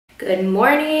Good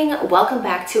morning, welcome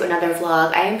back to another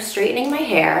vlog. I am straightening my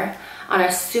hair on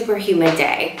a super humid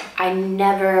day. I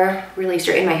never really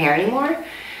straighten my hair anymore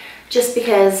just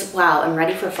because, wow, I'm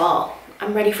ready for fall.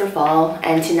 I'm ready for fall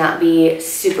and to not be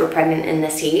super pregnant in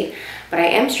this heat. But I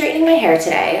am straightening my hair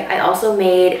today. I also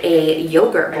made a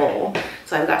yogurt bowl.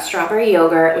 So I've got strawberry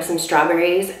yogurt with some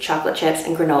strawberries, chocolate chips,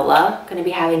 and granola. Gonna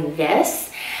be having this.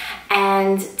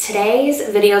 And today's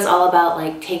video is all about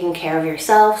like taking care of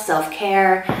yourself,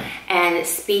 self-care. And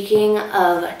speaking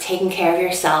of taking care of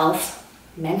yourself,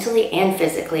 mentally and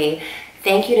physically,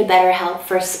 thank you to BetterHelp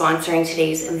for sponsoring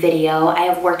today's video. I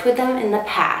have worked with them in the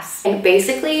past. And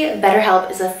basically,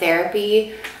 BetterHelp is a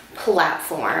therapy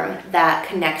platform that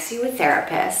connects you with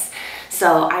therapists.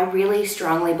 So I really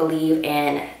strongly believe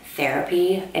in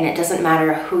therapy, and it doesn't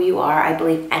matter who you are. I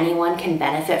believe anyone can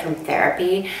benefit from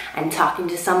therapy and talking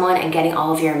to someone and getting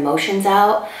all of your emotions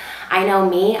out. I know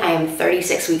me, I am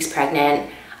 36 weeks pregnant,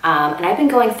 and I've been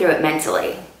going through it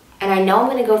mentally. And I know I'm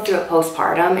gonna go through it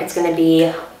postpartum. It's gonna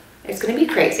be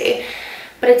crazy,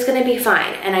 but it's gonna be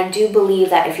fine. And I do believe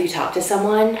that if you talk to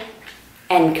someone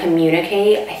and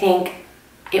communicate, I think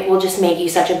it will just make you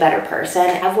such a better person.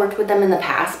 I've worked with them in the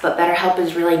past, but BetterHelp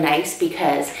is really nice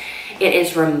because it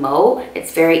is remote.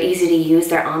 It's very easy to use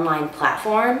their online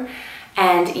platform,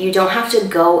 and you don't have to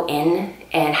go in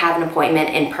and have an appointment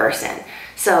in person.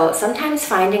 So sometimes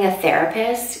finding a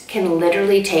therapist can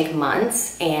literally take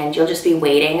months and you'll just be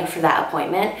waiting for that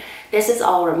appointment. This is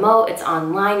all remote, it's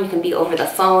online, you can be over the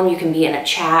phone, you can be in a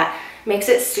chat. Makes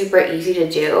it super easy to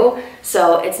do.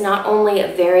 So it's not only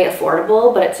very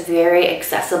affordable, but it's very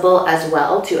accessible as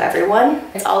well to everyone.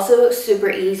 It's also super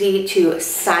easy to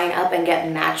sign up and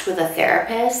get matched with a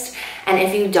therapist. And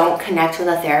if you don't connect with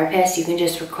a therapist, you can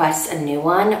just request a new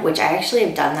one, which I actually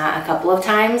have done that a couple of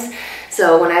times.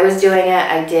 So when I was doing it,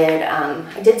 I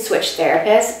did switch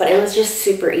therapists, but it was just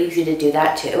super easy to do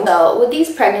that too. So with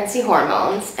these pregnancy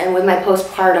hormones and with my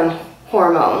postpartum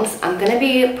hormones, I'm gonna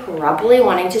be probably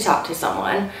wanting to talk to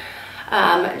someone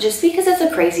just because it's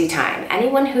a crazy time.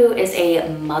 Anyone who is a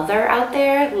mother out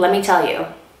there, let me tell you,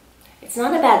 it's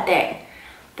not a bad thing,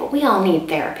 but we all need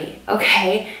therapy,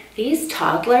 okay? These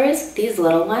toddlers, these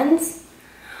little ones,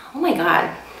 oh my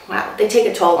God, wow, they take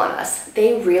a toll on us.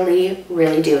 They really,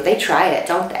 really do. They try it,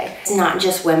 don't they? It's not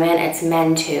just women, it's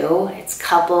men too, it's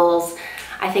couples.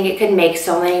 I think it could make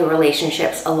so many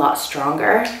relationships a lot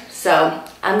stronger. So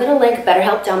I'm gonna link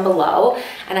BetterHelp down below,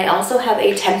 and I also have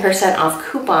a 10% off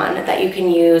coupon that you can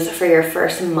use for your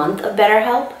first month of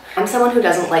BetterHelp. I'm someone who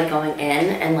doesn't like going in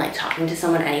and like talking to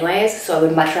someone anyways, so I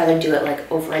would much rather do it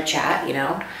like over a chat, you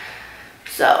know?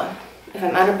 So if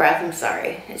I'm out of breath, I'm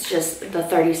sorry. It's just the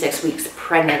 36 weeks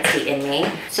pregnancy in me.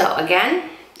 So again,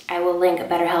 I will link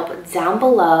BetterHelp down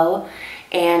below.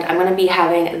 And I'm gonna be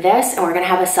having this, and we're gonna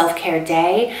have a self-care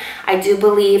day. I do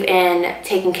believe in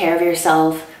taking care of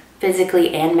yourself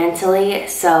physically and mentally.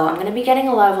 So I'm gonna be getting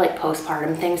a lot of like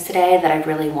postpartum things today that I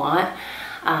really want.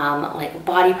 Like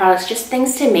body products, just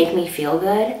things to make me feel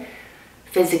good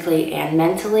physically and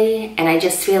mentally. And I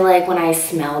just feel like when I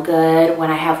smell good,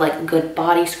 when I have like good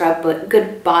body scrub, but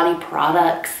good body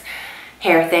products,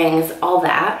 hair things, all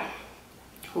that,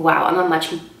 wow, I'm a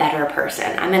much better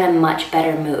person. I'm in a much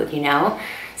better mood, you know?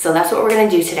 So that's what we're gonna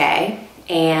do today.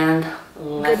 And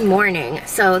good morning.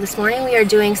 So this morning we are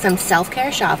doing some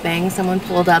self-care shopping. Someone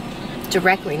pulled up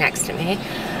directly next to me.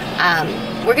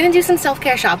 We're gonna do some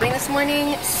self-care shopping this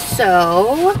morning.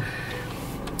 So,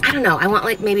 I don't know, I want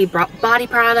like maybe body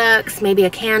products, maybe a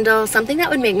candle, something that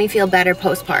would make me feel better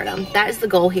postpartum. That is the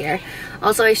goal here.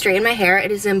 Also, I straighten my hair.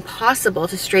 It is impossible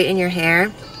to straighten your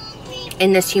hair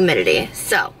in this humidity.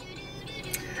 So,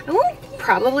 I won't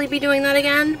probably be doing that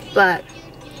again, but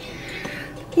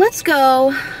let's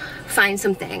go find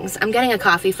some things. I'm getting a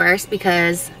coffee first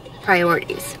because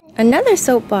priorities. Another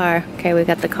soap bar. Okay, we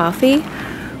got the coffee,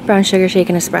 brown sugar shake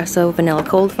and espresso, vanilla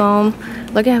cold foam.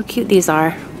 Look at how cute these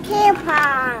are. Cake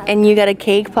pop. And you got a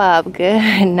cake pop.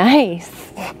 Good,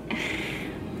 nice.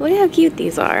 Look at how cute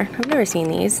these are. I've never seen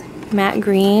these. Matte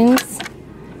greens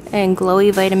and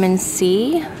glowy vitamin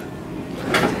C.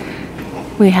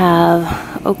 We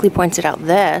have, Oakley pointed out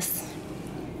this.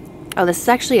 Oh, this is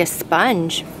actually a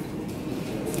sponge.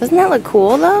 Doesn't that look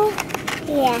cool though?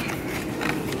 Yeah.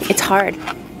 It's hard.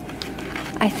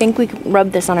 I think we could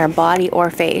rub this on our body or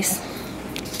face.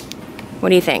 What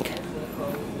do you think?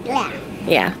 Yeah.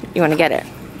 Yeah, you want to get it?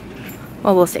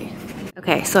 Well, we'll see.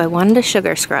 Okay, so I wanted a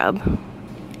sugar scrub.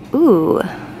 Ooh,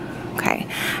 okay.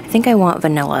 I think I want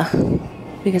vanilla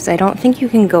because I don't think you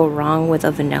can go wrong with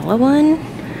a vanilla one.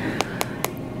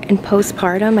 In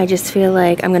postpartum, I just feel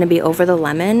like I'm gonna be over the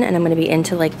lemon and I'm gonna be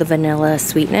into like the vanilla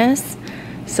sweetness.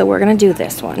 So we're gonna do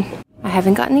this one. I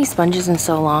haven't gotten these sponges in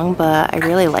so long, but I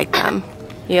really like them.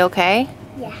 You okay?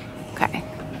 Yeah. Okay.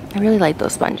 I really like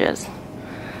those sponges.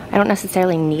 I don't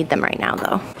necessarily need them right now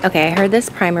though. Okay, I heard this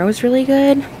primer was really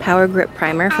good. Power Grip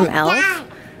Primer from e.l.f.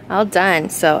 All done.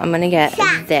 So I'm gonna get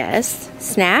this.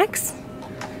 Snacks?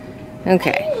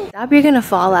 Okay. Stop, you're gonna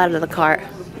fall out of the cart.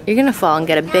 You're gonna fall and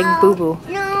get a big boo-boo.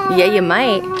 No. Yeah, you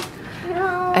might.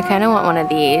 No. I kinda want one of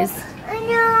these.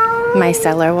 No.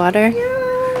 Micellar water. No.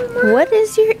 What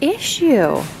is your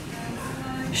issue?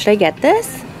 Should I get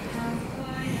this?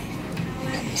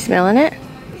 You smelling it?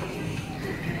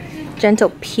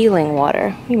 Gentle peeling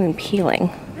water. What do you mean peeling?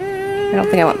 I don't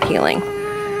think I want peeling.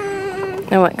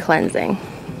 I want cleansing.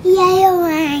 Yellow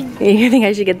one. You think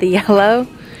I should get the yellow?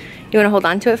 You want to hold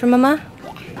on to it for Mama?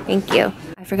 Yeah. Thank you.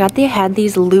 I forgot they had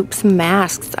these Loops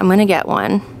masks. I'm gonna get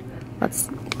one.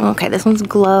 Okay, this one's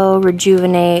Glow,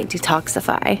 Rejuvenate,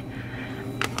 Detoxify.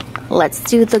 Let's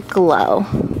do the Glow.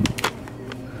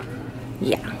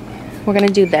 Yeah, we're gonna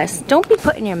do this. Don't be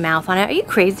putting your mouth on it. Are you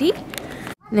crazy?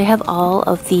 They have all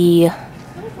of the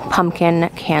pumpkin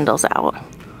candles out,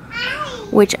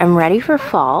 which I'm ready for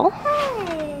fall,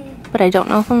 but I don't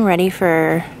know if I'm ready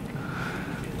for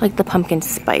like the pumpkin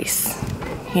spice,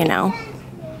 you know?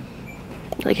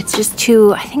 Like it's just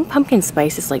too, I think pumpkin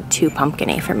spice is like too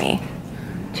pumpkin-y for me.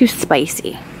 Too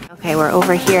spicy. Okay, we're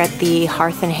over here at the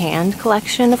Hearth and Hand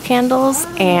collection of candles,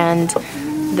 and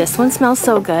this one smells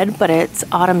so good, but it's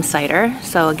autumn cider.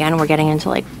 So again, we're getting into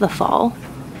like the fall.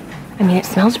 I mean, it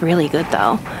smells really good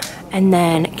though. And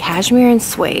then cashmere and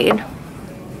suede.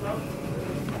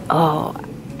 Oh,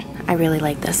 I really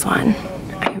like this one.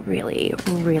 I really,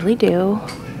 really do.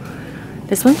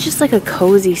 This one's just like a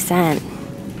cozy scent.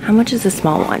 How much is the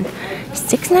small one?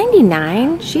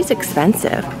 $6.99? She's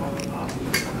expensive.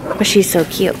 But she's so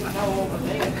cute.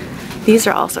 These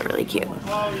are also really cute.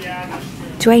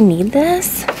 Do I need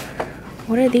this?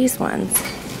 What are these ones?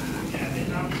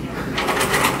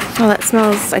 Oh, that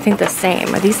smells, I think, the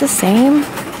same. Are these the same?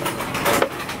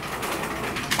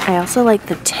 I also like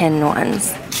the tin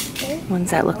ones.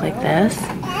 Ones that look like this.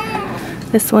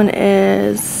 This one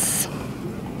is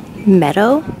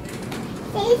Meadow.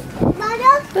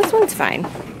 This one's fine.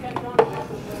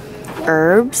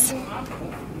 Herbs.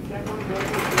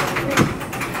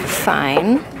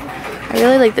 Fine. I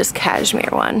really like this cashmere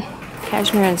one.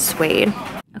 Cashmere and suede.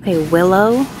 Okay,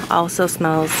 Willow also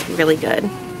smells really good.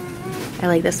 I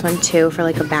like this one too for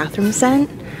like a bathroom scent.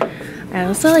 I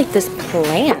also like this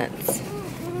plant.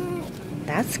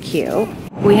 That's cute.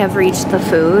 We have reached the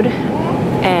food,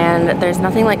 and there's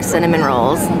nothing like cinnamon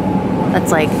rolls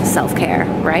that's like self-care,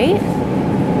 right?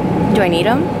 Do I need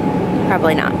them?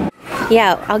 Probably not.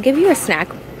 Yeah, I'll give you a snack.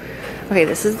 Okay,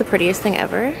 this is the prettiest thing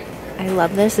ever. I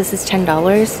love this. This is $10.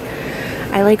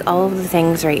 I like all of the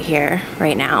things right here,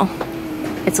 right now.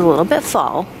 It's a little bit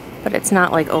fall, but it's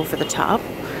not like over the top.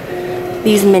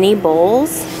 These mini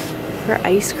bowls for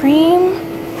ice cream.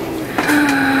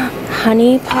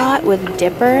 Honey pot with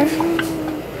dipper.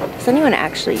 Does anyone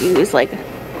actually use like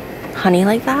honey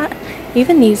like that?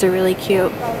 Even these are really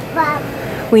cute.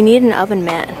 We need an oven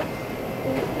mitt,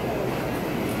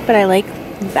 but I like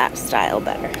that style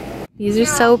better. These are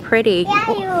so pretty.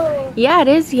 Oh, yeah, it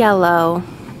is yellow.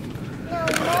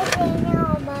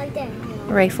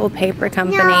 Rifle Paper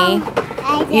Company.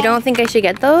 You don't think I should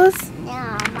get those?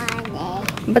 No, Mommy.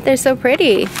 But they're so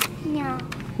pretty. No.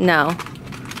 No.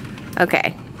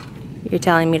 Okay. You're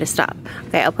telling me to stop.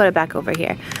 Okay, I'll put it back over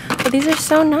here. But these are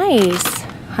so nice.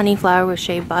 Honey flower with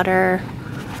shea butter.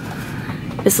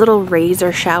 This little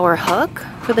razor shower hook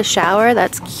for the shower.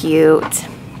 That's cute.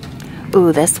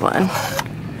 Ooh, this one.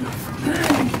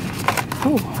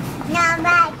 Ooh.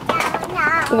 No.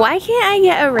 Why can't I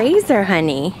get a razor,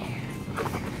 honey?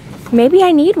 Maybe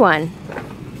I need one.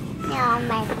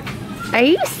 No. Are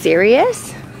you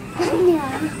serious? No.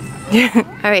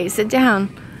 All right, sit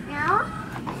down. No.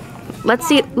 Let's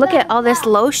see. Look at all this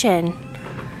lotion.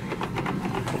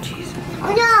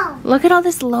 No. Look at all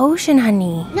this lotion,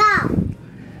 honey. No.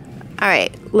 All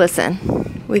right, listen.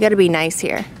 We got to be nice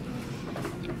here.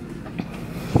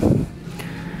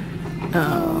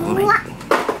 Oh my.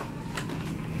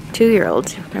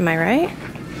 2-year-old. Am I right?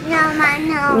 No, Mom,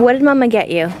 no. What did Mama get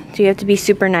you? Do you have to be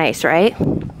super nice, right?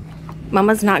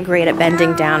 Mama's not great at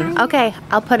bending down. Okay,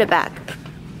 I'll put it back.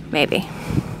 Maybe.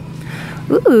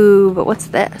 Ooh, but what's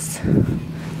this?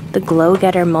 The Glow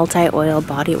Getter Multi-Oil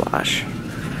Body Wash.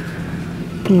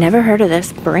 Never heard of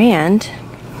this brand.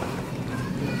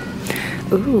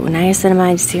 Ooh,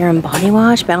 niacinamide serum body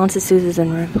wash. Balances, soothes,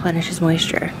 and replenishes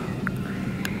moisture.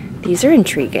 These are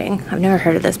intriguing. I've never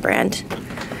heard of this brand.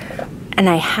 And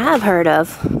I have heard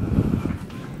of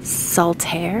Salt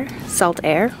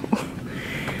air.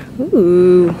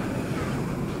 Ooh.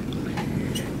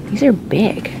 These are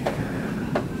big.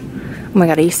 Oh my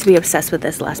god, I used to be obsessed with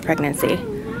this last pregnancy.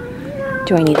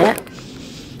 Do I need it?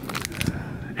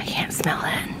 I can't smell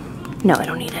it. No, I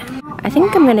don't need it. I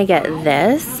think I'm gonna get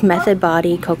this Method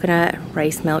Body Coconut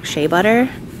Rice Milk Shea Butter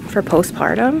for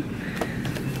postpartum.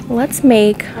 Let's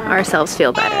make ourselves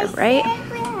feel better, right?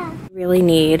 Really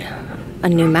need a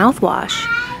new mouthwash.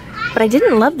 But I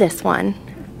didn't love this one.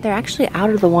 They're actually out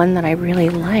of the one that I really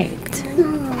liked.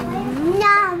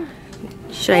 No.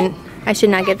 I should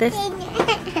not get this?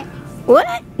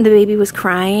 What? The baby was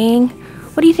crying?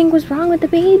 What do you think was wrong with the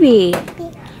baby?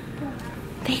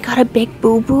 They got a big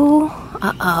boo-boo?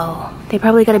 Uh-oh. They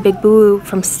probably got a big boo-boo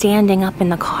from standing up in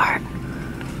the car.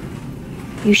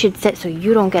 You should sit so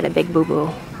you don't get a big boo-boo.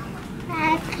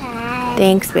 Okay.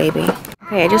 Thanks, baby.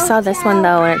 Okay, I just saw this one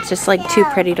though, and it's just like too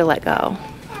pretty to let go.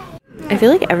 I feel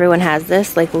like everyone has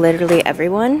this, like literally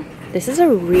everyone. This is a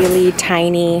really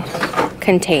tiny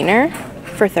container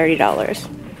for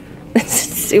 $30. This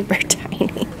is super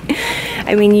tiny.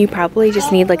 I mean, you probably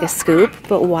just need like a scoop,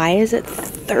 but why is it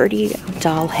 30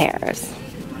 doll hairs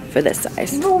for this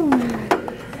size?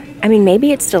 I mean,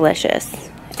 maybe it's delicious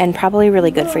and probably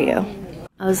really good for you.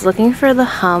 I was looking for the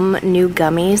Hum new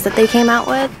gummies that they came out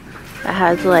with that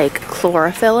has like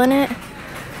chlorophyll in it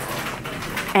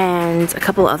and a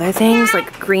couple other things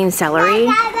like green celery,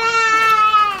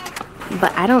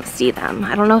 but I don't see them.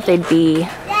 I don't know if they'd be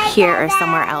here or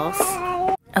somewhere else.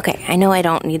 Okay, I know I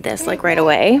don't need this like right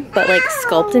away, but like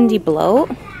Sculpt and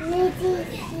Debloat.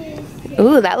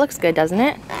 Ooh, that looks good, doesn't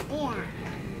it? Yeah.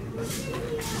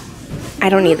 I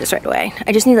don't need this right away.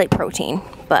 I just need like protein,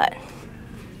 but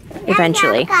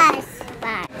eventually.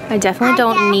 I definitely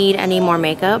don't need any more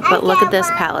makeup, but look at this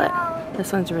palette.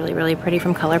 This one's really, really pretty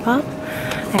from ColourPop.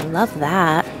 I love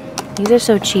that. These are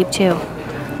so cheap too.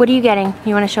 What are you getting?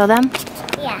 You want to show them?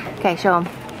 Yeah. Okay, show them.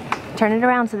 Turn it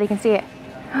around so they can see it.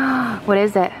 What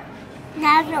is it?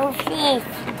 Marshall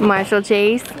Chase. Marshall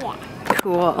Chase? Yeah.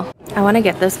 Cool. I want to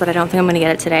get this, but I don't think I'm going to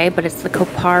get it today, but it's the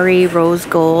Kopari Rose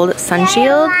Gold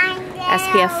Sunshield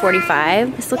SPF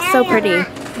 45. This looks so pretty.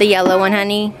 The yellow one,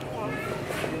 honey.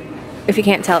 If you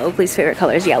can't tell, Oakley's favorite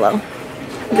color is yellow.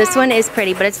 This one is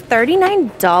pretty, but it's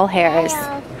 39 doll hairs.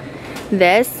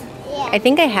 This, I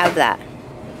think I have that.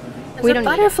 We don't need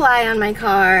a butterfly on my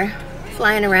car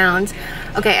flying around.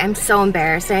 Okay, I'm so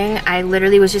embarrassing. I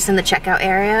literally was just in the checkout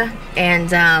area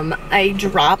and I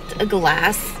dropped a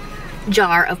glass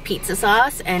jar of pizza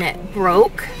sauce and it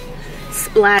broke,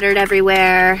 splattered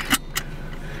everywhere.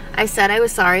 I said I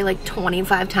was sorry like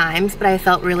 25 times, but I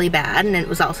felt really bad and it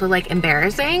was also like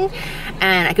embarrassing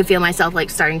and I could feel myself like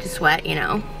starting to sweat, you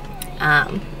know.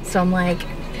 So I'm like,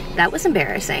 that was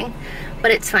embarrassing,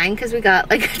 but it's fine because we got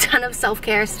like a ton of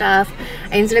self-care stuff.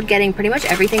 I ended up getting pretty much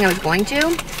everything I was going to,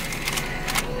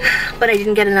 but I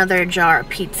didn't get another jar of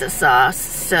pizza sauce,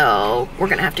 so we're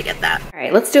gonna have to get that. All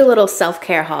right, let's do a little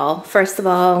self-care haul. First of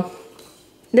all,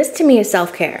 this to me is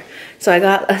self-care. So I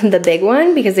got the big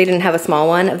one because they didn't have a small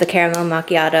one of the Caramel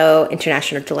Macchiato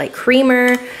International Delight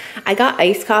Creamer. I got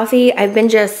iced coffee. I've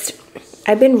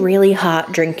been really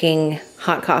hot drinking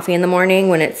hot coffee in the morning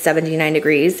when it's 79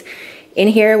 degrees in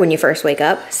here when you first wake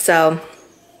up. So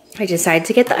I decided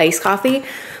to get the iced coffee,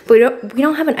 but we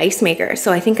don't have an ice maker.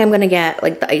 So I think I'm gonna get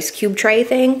like the ice cube tray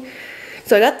thing.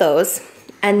 So I got those.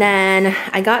 And then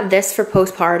I got this for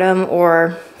postpartum,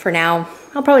 or for now,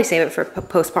 I'll probably save it for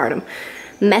postpartum.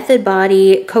 Method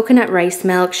Body Coconut Rice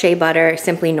Milk Shea Butter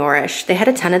Simply Nourish. They had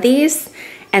a ton of these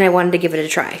and I wanted to give it a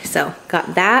try. So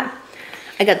got that.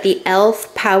 I got the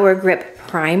e.l.f. Power Grip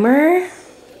Primer.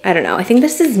 I don't know, I think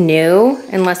this is new,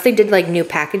 unless they did like new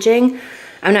packaging.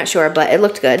 I'm not sure, but it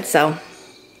looked good, so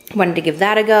wanted to give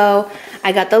that a go.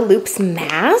 I got the Loops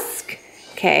Mask.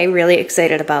 Okay, really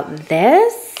excited about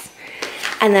this.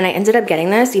 And then I ended up getting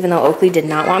this, even though Oakley did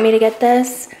not want me to get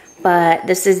this. But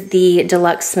this is the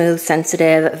Deluxe Smooth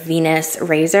Sensitive Venus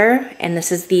Razor, and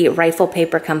this is the Rifle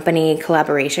Paper Company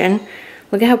collaboration.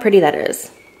 Look at how pretty that is.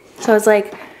 So I was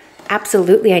like,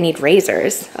 absolutely I need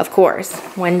razors, of course.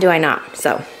 When do I not?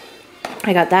 So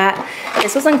I got that.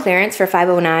 This was on clearance for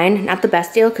 $5.09. Not the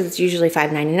best deal because it's usually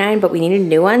 $5.99, but we needed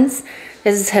new ones.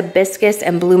 This is Hibiscus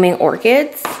and Blooming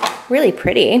Orchids. Really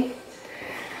pretty.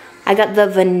 I got the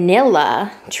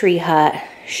Vanilla Tree Hut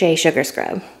Shea Sugar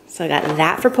Scrub. So I got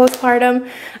that for postpartum.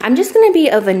 I'm just gonna be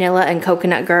a vanilla and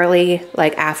coconut girly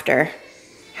like after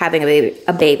having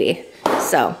a baby.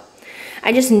 So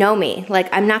I just know me, like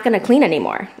I'm not gonna clean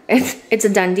anymore. It's a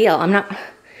done deal. I'm not,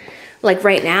 like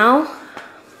right now,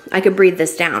 I could breathe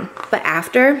this down, but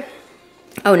after,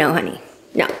 oh no honey,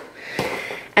 no.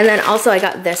 And then also I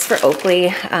got this for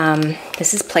Oakley.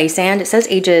 This is play sand. It says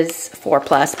ages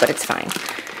 4+, but it's fine.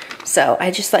 So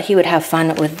I just thought he would have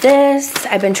fun with this.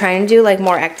 I've been trying to do like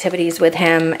more activities with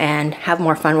him and have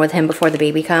more fun with him before the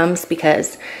baby comes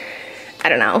because, I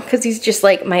don't know, because he's just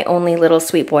like my only little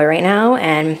sweet boy right now,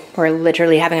 and we're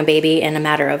literally having a baby in a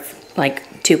matter of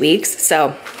like 2 weeks.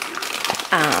 So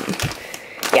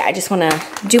yeah, I just want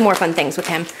to do more fun things with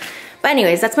him. But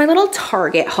anyways, that's my little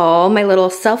Target haul, my little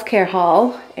self-care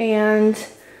haul. And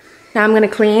now I'm gonna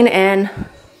clean and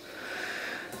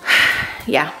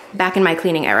yeah, back in my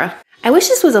cleaning era. I wish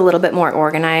this was a little bit more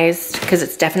organized because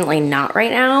it's definitely not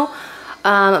right now.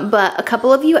 But a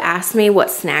couple of you asked me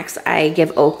what snacks I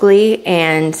give Oakley,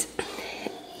 and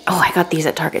oh, I got these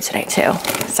at Target today too.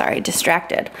 Sorry,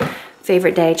 distracted.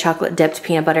 Favorite day, chocolate dipped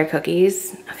peanut butter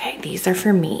cookies. Okay, these are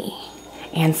for me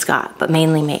and Scott, but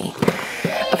mainly me.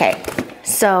 Okay,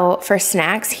 so for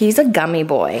snacks, he's a gummy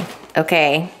boy,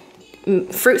 okay?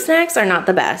 Fruit snacks are not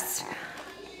the best,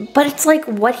 but it's like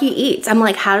what he eats. I'm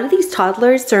like, how do these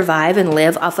toddlers survive and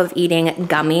live off of eating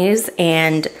gummies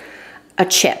and a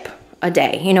chip a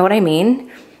day? You know what I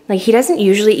mean? Like, he doesn't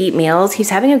usually eat meals. He's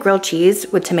having a grilled cheese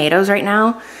with tomatoes right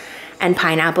now and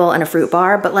pineapple and a fruit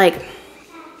bar, but like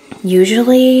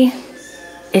usually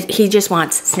he just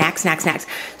wants snacks, snacks, snacks.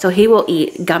 So he will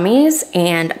eat gummies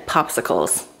and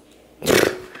popsicles.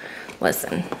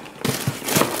 Listen,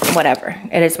 whatever,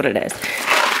 it is what it is.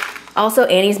 Also,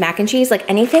 Annie's mac and cheese, like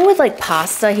anything with like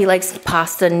pasta. He likes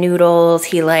pasta noodles.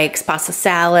 He likes pasta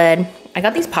salad. I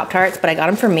got these Pop-Tarts, but I got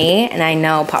them for me, and I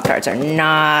know Pop-Tarts are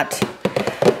not,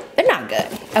 they're not good,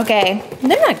 okay?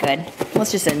 They're not good,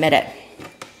 let's just admit it.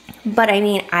 But I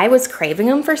mean, I was craving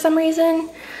them for some reason.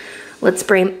 Let's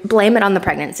blame it on the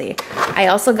pregnancy. I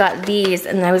also got these,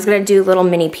 and I was gonna do little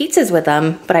mini pizzas with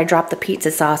them, but I dropped the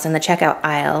pizza sauce in the checkout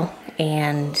aisle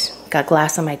and got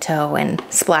glass on my toe and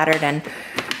splattered. And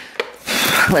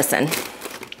listen,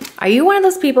 are you one of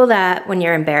those people that when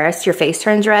you're embarrassed, your face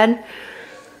turns red?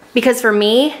 Because for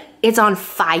me, it's on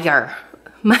fire.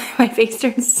 My face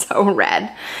turns so red.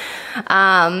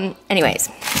 Anyways,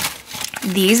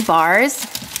 these bars,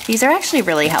 these are actually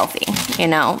really healthy, you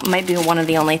know, might be one of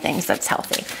the only things that's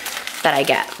healthy that I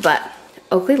get, but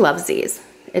Oakley loves these.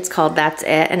 It's called That's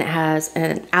It, and it has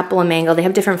an apple and mango. They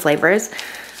have different flavors.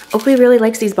 Oakley really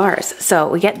likes these bars, so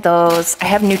we get those. I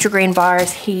have Nutri-Grain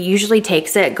bars. He usually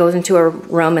takes it, goes into a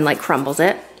room and like crumbles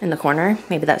it in the corner.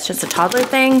 Maybe that's just a toddler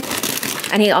thing.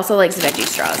 And he also likes veggie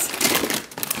straws.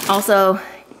 Also,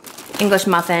 English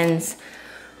muffins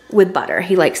with butter.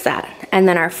 He likes that. And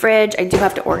then our fridge, I do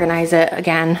have to organize it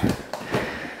again.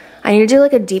 I need to do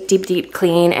like a deep, deep, deep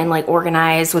clean and like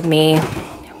organize with me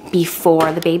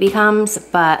before the baby comes,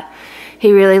 but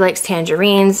he really likes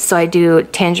tangerines, so I do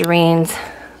tangerines.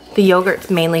 The yogurt's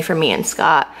mainly for me and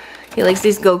Scott. He likes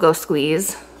these Go-Go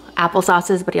Squeeze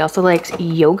applesauces, but he also likes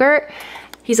yogurt.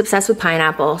 He's obsessed with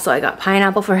pineapple, so I got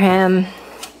pineapple for him.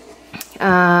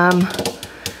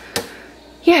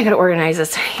 Yeah, I gotta organize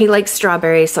this. He likes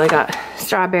strawberries, so I got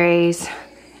strawberries.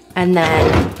 And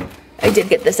then I did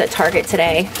get this at Target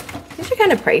today. These are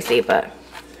kind of pricey, but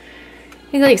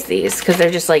he likes these because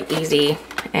they're just like easy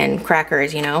and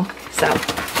crackers, you know? So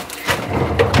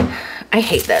I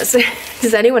hate this.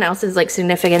 Does anyone else's like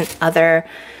significant other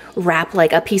wrap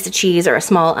like a piece of cheese or a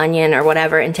small onion or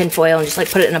whatever in tin foil and just like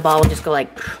put it in a ball and just go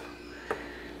like,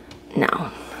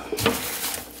 no.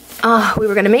 Oh, we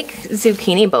were gonna make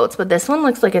zucchini boats, but this one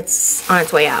looks like it's on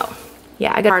its way out.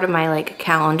 Yeah, I got part of my like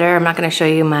calendar. I'm not gonna show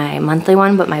you my monthly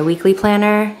one, but my weekly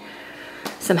planner.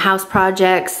 Some house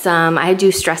projects. I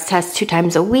do stress tests 2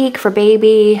 times a week for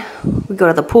baby. We go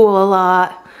to the pool a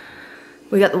lot.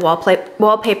 We got the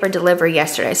wallpaper delivery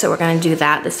yesterday, so we're gonna do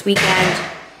that this weekend.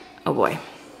 Oh boy.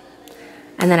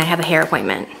 And then I have a hair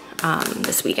appointment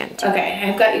this weekend. Okay,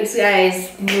 I've got you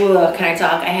guys, can I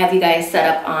talk? I have you guys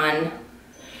set up on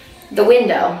the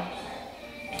window.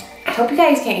 I hope you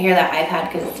guys can't hear that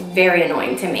iPad because it's very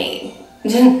annoying to me.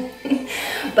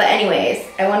 But anyways,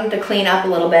 I wanted to clean up a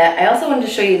little bit. I also wanted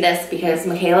to show you this because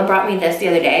Michaela brought me this the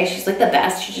other day. She's like the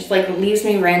best. She just like leaves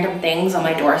me random things on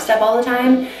my doorstep all the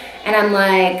time. And I'm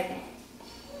like,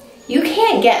 you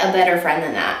can't get a better friend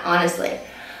than that, honestly.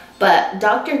 But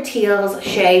Dr. Teal's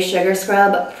Shea Sugar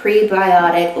Scrub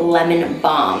Prebiotic Lemon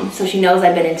Balm. So she knows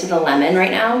I've been into the lemon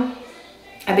right now.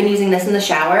 I've been using this in the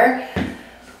shower.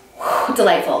 Whew,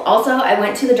 delightful. Also, I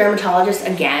went to the dermatologist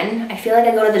again. I feel like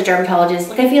I go to the dermatologist,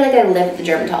 like I feel like I live at the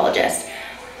dermatologist.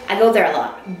 I go there a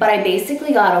lot, but I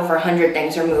basically got over 100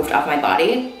 things removed off my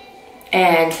body.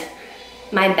 And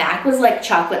my back was like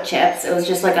chocolate chips. It was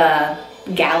just like a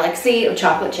galaxy of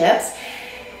chocolate chips.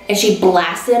 And she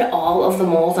blasted all of the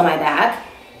moles on my back.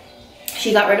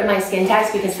 she got rid of my skin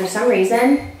tags because for some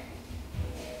reason,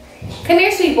 come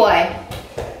here, sweet boy.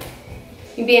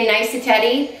 You being nice to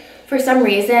Teddy? For some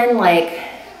reason, like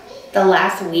the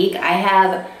last week, I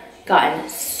have gotten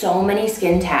so many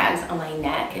skin tags on my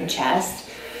neck and chest.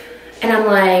 And I'm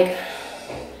like,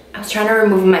 I was trying to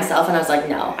remove them myself and I was like,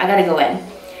 no, I gotta go in.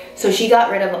 So she got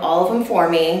rid of all of them for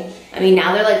me. I mean,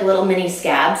 now they're like little mini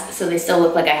scabs, so they still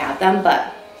look like I have them,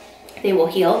 but they will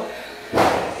heal.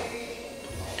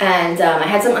 And I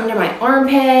had some under my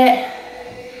armpit,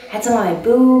 had some on my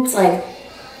boobs. Like,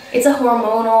 it's a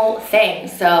hormonal thing.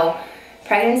 So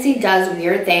pregnancy does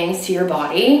weird things to your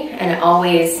body, and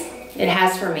it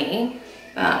has for me.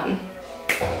 But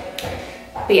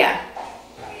yeah,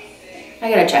 I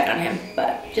gotta check on him.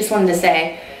 But just wanted to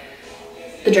say,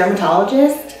 the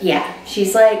dermatologist, yeah,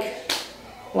 she's like,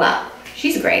 wow,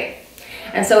 she's great.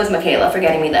 And so is Michaela for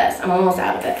getting me this. I'm almost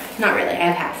out of it. Not really, I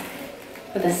have half.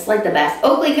 But this is like the best.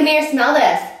 Oakley, come here, smell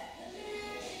this.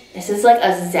 This is like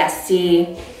a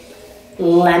zesty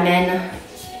lemon.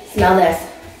 Smell this.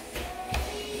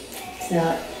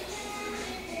 Smell it.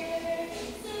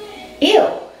 Ew.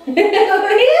 Ew.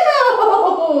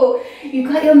 You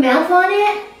got your mouth on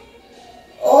it?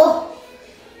 Oh.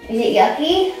 Is it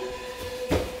yucky?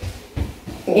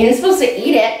 You're not supposed to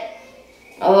eat it.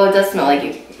 Although it does smell like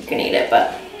you can eat it,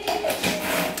 but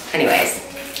anyways.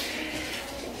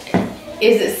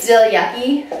 Is it still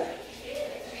yucky?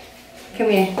 Come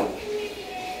here.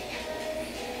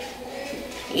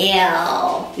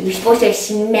 Ew. You're supposed to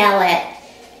smell it.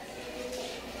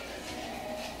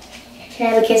 Can I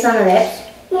have a kiss on the lips?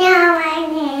 No, I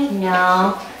need.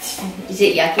 No. Is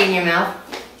it yucky in your mouth?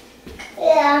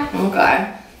 Yeah.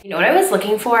 Okay. You know what I was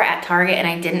looking for at Target and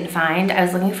I didn't find? I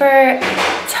was looking for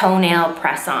toenail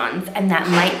press-ons, and that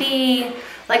might be,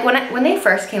 like when they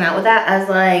first came out with that, I was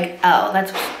like, oh,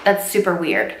 that's super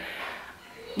weird.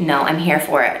 No, I'm here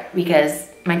for it because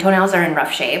my toenails are in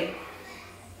rough shape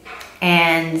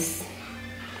and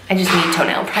I just need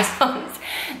toenail press-ons.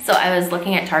 So I was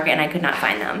looking at Target and I could not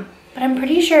find them, but I'm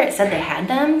pretty sure it said they had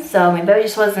them. So maybe I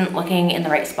just wasn't looking in the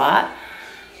right spot,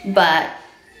 but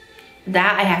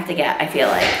that I have to get, I feel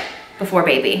like, before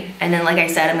baby. And then like I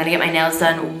said, I'm gonna get my nails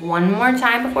done one more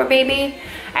time before baby.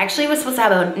 I actually was supposed to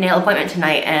have a nail appointment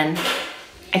tonight and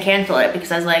I canceled it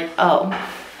because I was like, oh,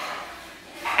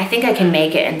 I think I can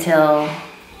make it until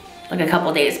like a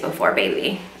couple days before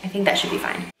baby. I think that should be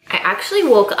fine. I actually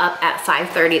woke up at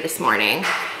 5:30 this morning,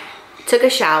 took a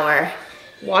shower,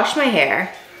 washed my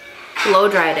hair, blow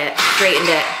dried it, straightened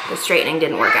it. The straightening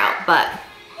didn't work out, but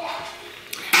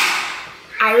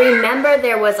I remember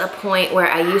there was a point where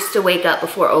I used to wake up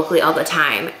before Oakley all the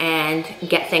time and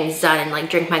get things done and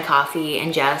like drink my coffee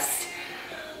and just,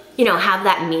 you know, have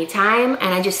that me time.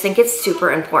 And I just think it's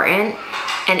super important.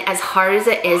 And as hard as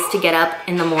it is to get up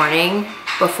in the morning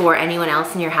before anyone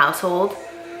else in your household,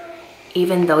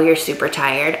 even though you're super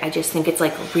tired, I just think it's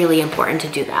like really important to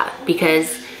do that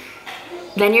because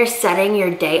then you're setting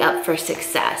your day up for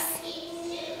success.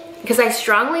 Because I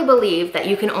strongly believe that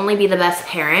you can only be the best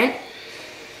parent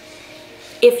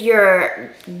if you're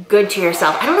good to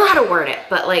yourself. I don't know how to word it,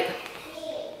 but like,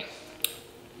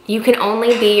 you can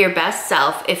only be your best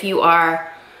self if you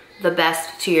are the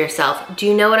best to yourself. Do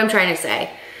you know what I'm trying to say?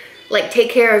 Like,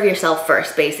 take care of yourself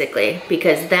first, basically,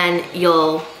 because then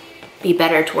you'll be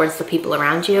better towards the people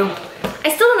around you.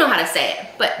 I still don't know how to say it,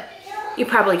 but you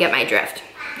probably get my drift.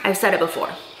 I've said it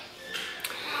before.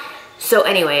 So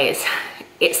anyways,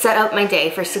 it set up my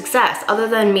day for success, other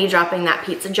than me dropping that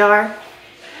pizza jar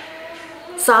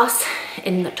sauce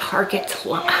in the Target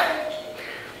line.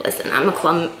 Listen, I'm a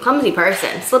clumsy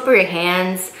person. Slippery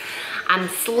hands. I'm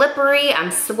slippery,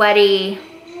 I'm sweaty.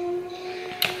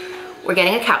 We're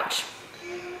getting a couch.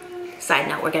 Side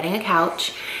note, we're getting a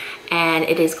couch and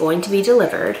it is going to be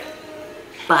delivered,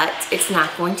 but it's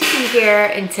not going to be here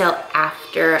until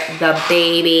after the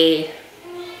baby.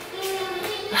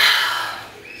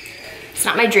 It's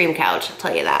not my dream couch, I'll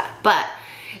tell you that, but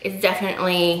it's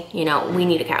definitely, you know, we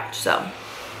need a couch, so.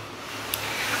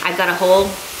 I've got a hold.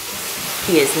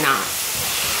 He is not.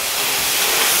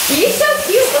 He's so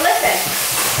cute, but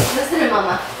listen to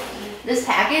mama. This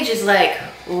package is like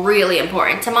really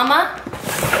important to mama.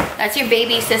 That's your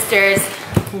baby sister's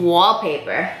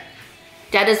wallpaper.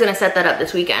 Dad is gonna set that up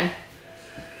this weekend.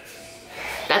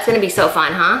 That's gonna be so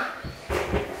fun, huh?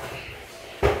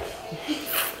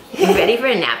 You ready for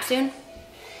a nap soon?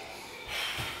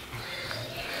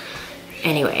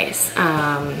 Anyways,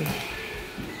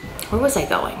 where was I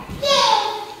going?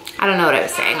 I don't know what I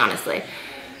was saying, honestly.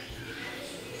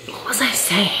 What was I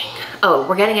saying? Oh,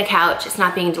 we're getting a couch. It's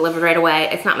not being delivered right away.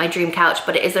 It's not my dream couch,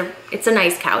 but it's a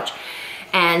nice couch.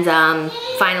 And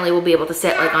finally we'll be able to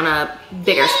sit like on a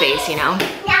bigger space, you know?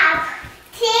 No.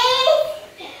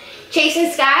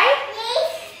 Chasing Sky?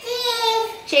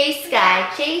 Chase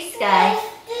Sky, chase Sky.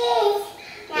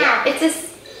 Yeah, it's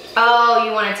just, oh,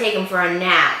 you want to take him for a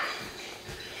nap.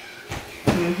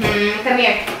 Come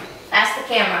here, ask the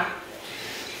camera.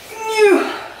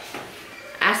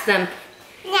 Ask them.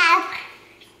 Nap.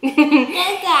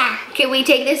 Can we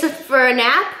take this for a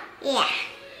nap? Yeah.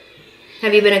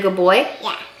 Have you been a good boy?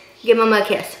 Yeah. Give Mama a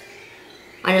kiss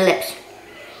on your lips.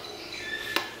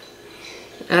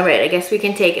 All right, I guess we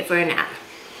can take it for a nap.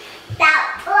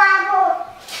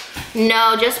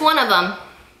 No, just one of them.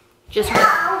 Just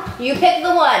one. You pick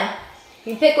the one.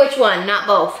 You pick which one, not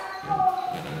both.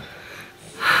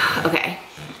 Okay,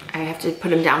 I have to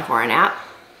put him down for a nap.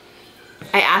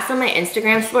 I asked on my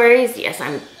Instagram stories. Yes,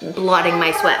 I'm blotting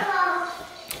my sweat.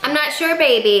 I'm not sure,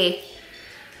 baby.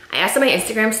 I asked on my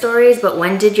Instagram stories, but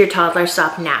when did your toddler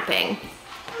stop napping?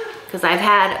 Because I've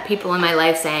had people in my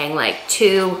life saying like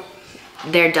 2,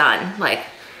 they're done. Like,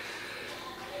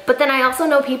 but then I also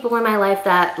know people in my life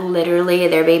that literally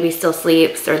their baby still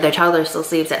sleeps or their toddler still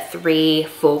sleeps at 3,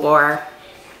 4.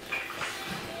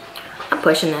 I'm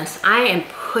pushing this. I am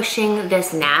pushing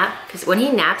this nap because when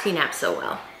he naps so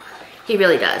well. He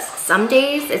really does. Some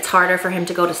days it's harder for him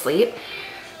to go to sleep,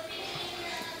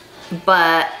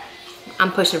 but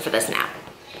I'm pushing for this nap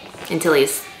until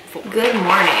he's full. Good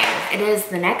morning. It is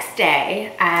the next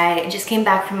day. I just came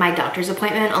back from my doctor's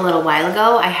appointment a little while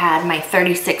ago. I had my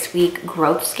 36-week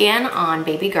growth scan on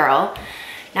baby girl.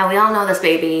 Now we all know this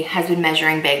baby has been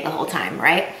measuring big the whole time,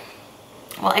 right?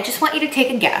 Well, I just want you to take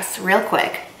a guess real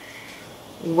quick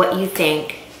what you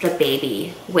think the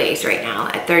baby weighs right now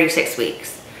at 36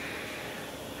 weeks.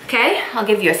 Okay, I'll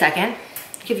give you a second.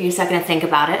 Give you a second to think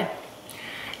about it.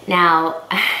 Now,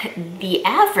 the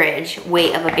average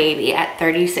weight of a baby at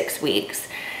 36 weeks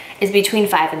is between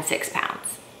 5 and 6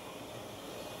 pounds.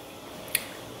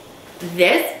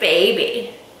 This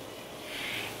baby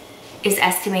is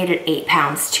estimated 8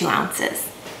 pounds, 2 ounces.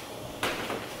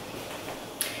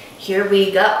 Here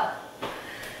we go.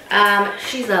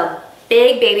 She's a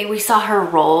big baby. We saw her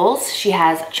rolls. She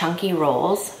has chunky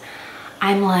rolls.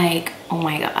 I'm like, oh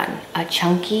my God, a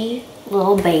chunky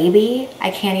little baby? I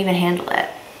can't even handle it.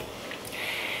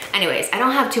 Anyways, I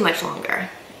don't have too much longer.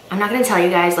 I'm not gonna tell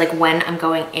you guys like when I'm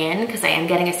going in because I am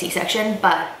getting a C-section,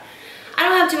 but I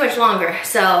don't have too much longer.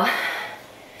 So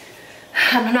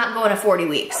I'm not going to 40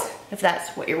 weeks, if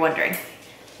that's what you're wondering.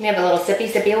 Let me have a little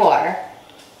sippy of water.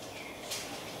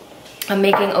 I'm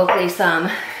making Oakley some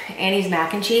Annie's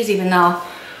mac and cheese, even though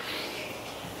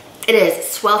it is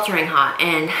sweltering hot.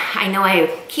 And I know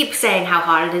I keep saying how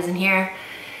hot it is in here.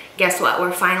 Guess what?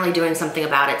 We're finally doing something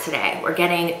about it today. We're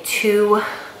getting 2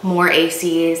 more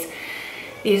ACs.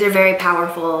 These are very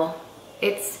powerful.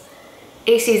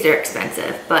 ACs are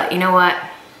expensive, but you know what?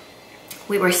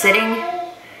 We were sitting,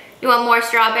 you want more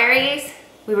strawberries?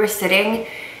 We were sitting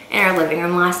in our living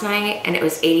room last night and it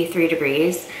was 83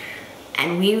 degrees.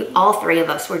 And all 3 of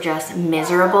us were just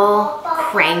miserable,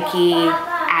 cranky,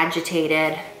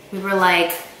 agitated. We were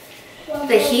like,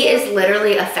 the heat is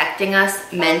literally affecting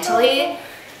us mentally.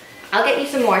 I'll get you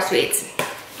some more sweets.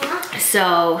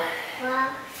 So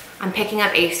I'm picking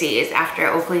up ACs after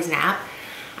Oakley's nap.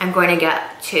 I'm going to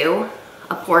get 2,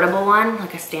 a portable one,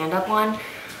 like a stand-up one,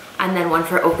 and then one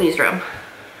for Oakley's room.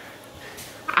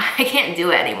 I can't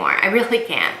do it anymore. I really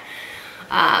can't.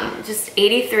 Just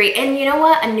 83, and you know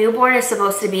what? A newborn is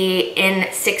supposed to be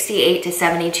in 68 to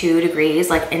 72 degrees,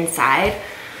 like inside.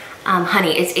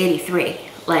 Honey, it's 83.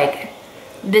 Like,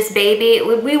 this baby,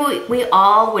 we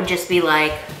all would just be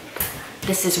like,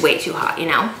 this is way too hot, you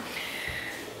know?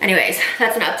 Anyways,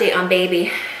 that's an update on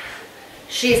baby.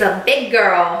 She's a big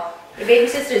girl. Your baby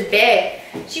sister's big.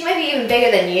 She might be even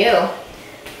bigger than you.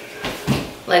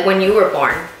 Like when you were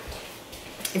born.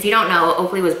 If you don't know,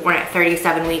 Oakley was born at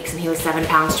 37 weeks and he was 7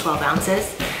 pounds, 12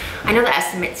 ounces. I know the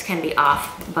estimates can be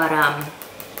off, but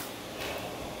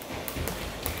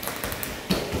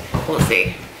we'll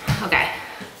see. Okay,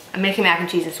 I'm making mac and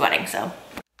cheese and sweating, so.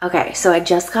 Okay, so I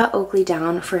just got Oakley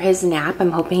down for his nap.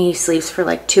 I'm hoping he sleeps for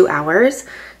like 2 hours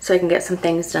so I can get some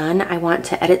things done. I want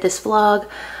to edit this vlog.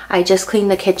 I just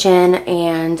cleaned the kitchen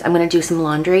and I'm gonna do some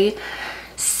laundry.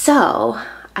 So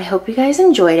I hope you guys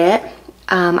enjoyed it.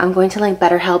 I'm going to link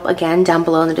BetterHelp again down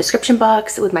below in the description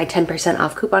box with my 10%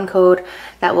 off coupon code.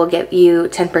 That will get you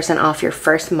 10% off your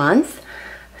first month.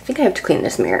 I think I have to clean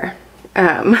this mirror.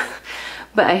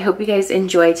 But I hope you guys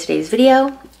enjoyed today's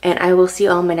video and I will see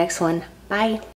you all in my next one. Bye.